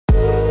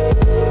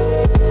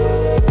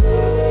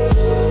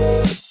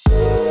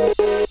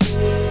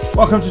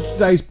Welcome to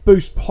today's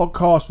Boost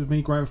podcast with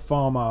me, Graham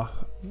Farmer.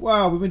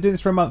 Wow, we've been doing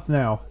this for a month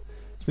now.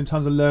 It's been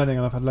tons of learning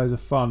and I've had loads of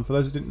fun. For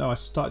those who didn't know, I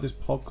started this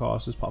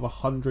podcast as part of a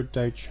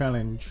 100-day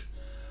challenge.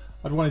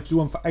 I'd wanted to do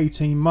one for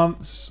 18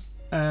 months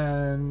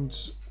and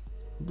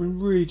been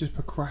really just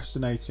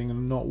procrastinating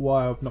and not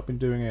why I've not been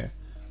doing it.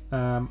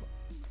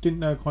 Didn't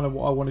know kind of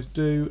what I wanted to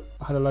do.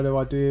 I had a load of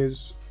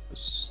ideas,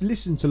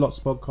 listened to lots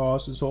of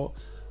podcasts and thought,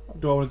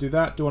 do I want to do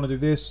that? Do I want to do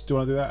this? Do I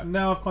want to do that? And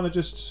now I've kind of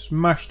just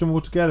smashed them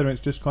all together and it's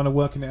just kind of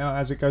working it out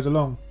as it goes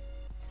along,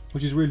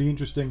 which is really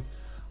interesting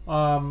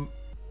and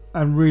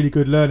really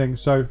good learning.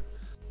 So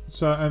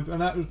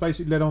that was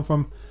basically led on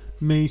from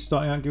me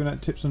starting out giving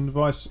out tips and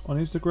advice on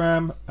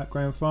Instagram at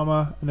Graham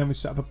Farmer, and then we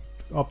set up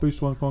our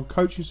Boost One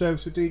coaching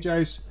service for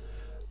DJs,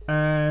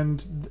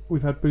 and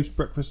we've had Boost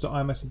Breakfast at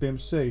IMS and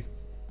BMC.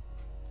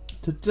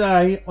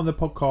 Today on the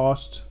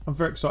podcast, I'm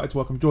very excited to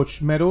welcome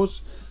George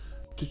Meadows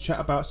to chat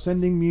about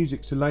sending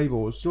music to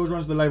labels. George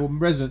runs the label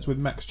Resonance with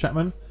Max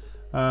Chapman.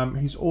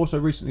 He's also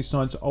recently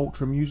signed to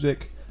Ultra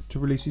Music to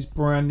release his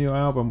brand new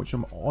album, which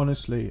I'm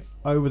honestly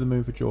over the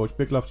moon for. George,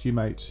 big love to you,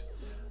 mate.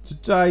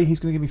 Today he's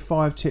going to give me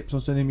 5 tips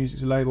on sending music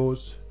to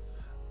labels.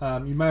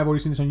 You may have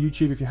already seen this on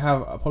YouTube. If you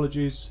have,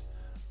 apologies.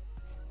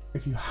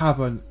 If you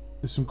haven't,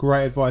 there's some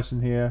great advice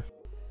in here.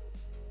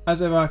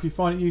 As ever, if you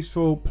find it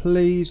useful,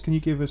 please can you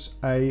give us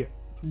a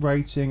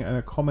rating and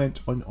a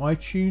comment on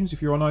iTunes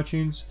if you're on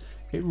iTunes.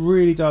 It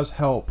really does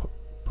help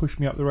push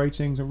me up the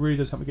ratings. It really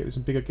does help me get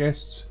some bigger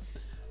guests.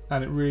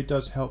 And it really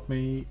does help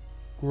me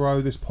grow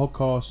this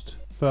podcast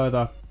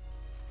further.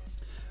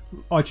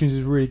 iTunes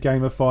is really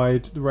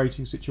gamified the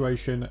rating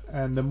situation,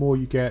 and the more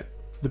you get,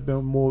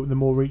 the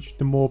more reach,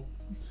 the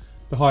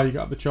higher you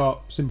get up the chart.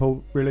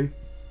 Simple, really.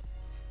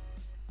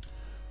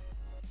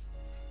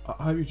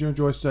 I hope you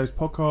enjoy today's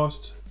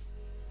podcast,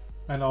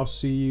 and I'll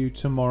see you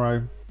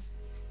tomorrow.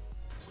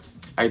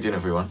 How you doing,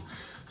 everyone?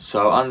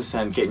 So I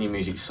understand getting your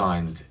music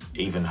signed,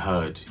 even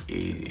heard,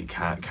 it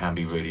can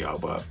be really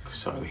hard work.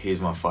 So here's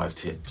my 5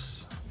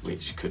 tips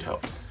which could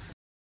help.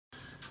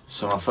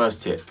 So my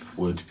first tip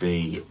would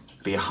be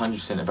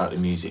 100% about the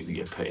music that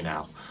you're putting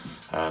out.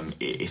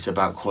 It's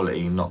about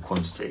quality, not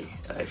quantity.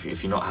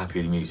 If you're not happy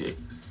with the music,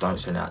 don't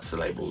send it out to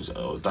the labels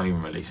or don't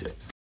even release it.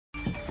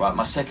 Right,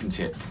 my second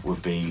tip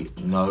would be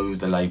know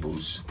the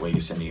labels where you're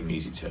sending your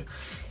music to.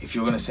 If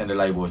you're going to send a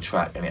label a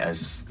track and it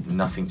has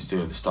nothing to do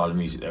with the style of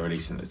music they're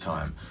releasing at the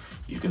time,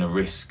 you're going to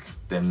risk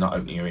them not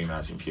opening your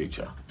emails in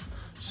future.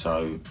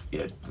 So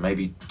yeah,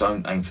 maybe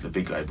don't aim for the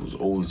big labels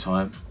all the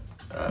time,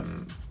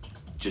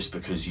 just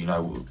because you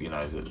know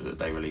that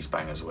they release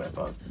bangers or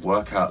whatever.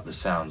 Work out the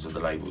sounds of the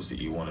labels that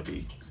you want to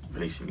be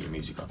releasing your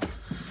music on.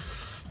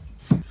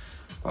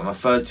 Right, my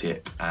third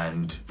tip,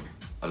 and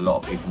a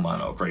lot of people might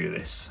not agree with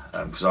this,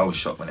 because I was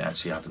shocked when it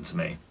actually happened to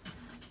me,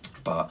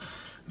 but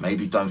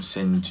maybe don't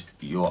send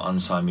your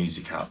unsigned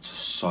music out to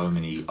so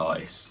many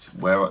artists.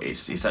 Where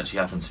it's actually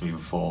happened to me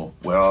before,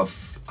 where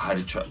I've had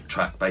a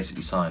track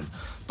basically signed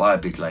by a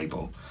big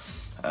label,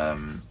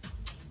 and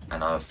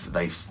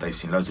they've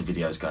seen loads of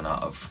videos going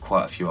out of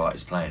quite a few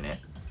artists playing it.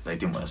 They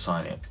didn't want to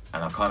sign it,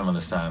 and I kind of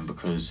understand,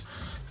 because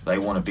they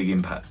want a big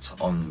impact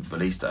on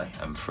release day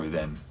and through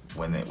them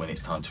when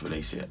it's time to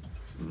release it,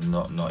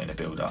 not in a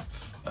build up.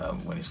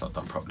 When it's not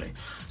done properly.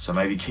 So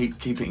maybe keep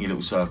it in your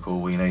little circle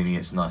where you know you can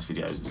get some nice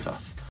videos and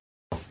stuff.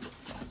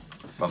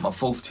 But my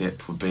fourth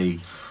tip would be,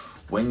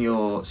 when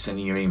you're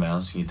sending your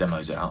emails and your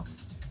demos out,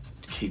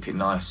 keep it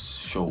nice,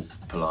 short,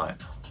 polite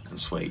and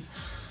sweet.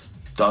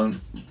 Don't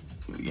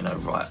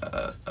write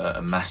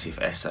a massive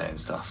essay and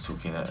stuff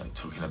talking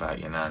about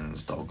your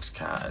nan's dog's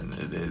cat, and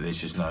there's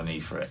just no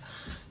need for it.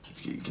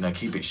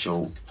 Keep it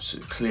short,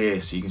 clear,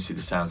 so you can see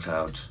the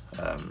SoundCloud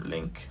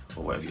link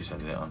or whatever you're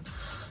sending it on.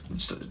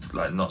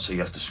 Not so you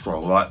have to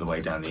scroll right the way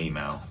down the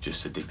email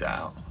just to dig that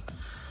out.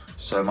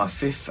 So my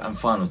 5th and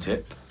final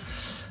tip,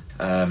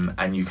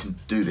 and you can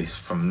do this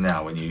from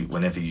now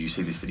whenever you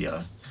see this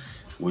video,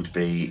 would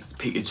be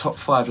pick your top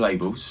 5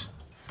 labels,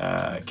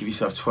 give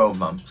yourself 12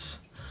 months,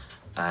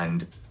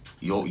 and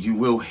you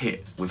will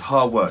hit, with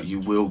hard work, you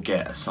will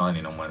get a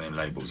signing on one of them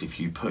labels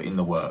if you put in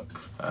the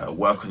work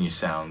on your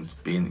sound,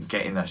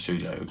 get in that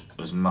studio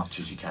as much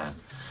as you can.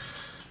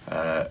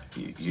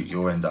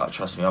 You'll end up,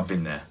 trust me, I've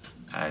been there,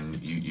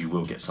 and you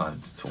will get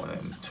signed to one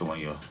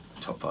of your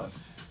top 5.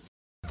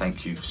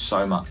 Thank you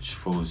so much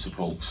for the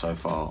support so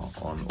far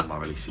on all my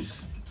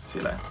releases. See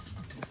you later.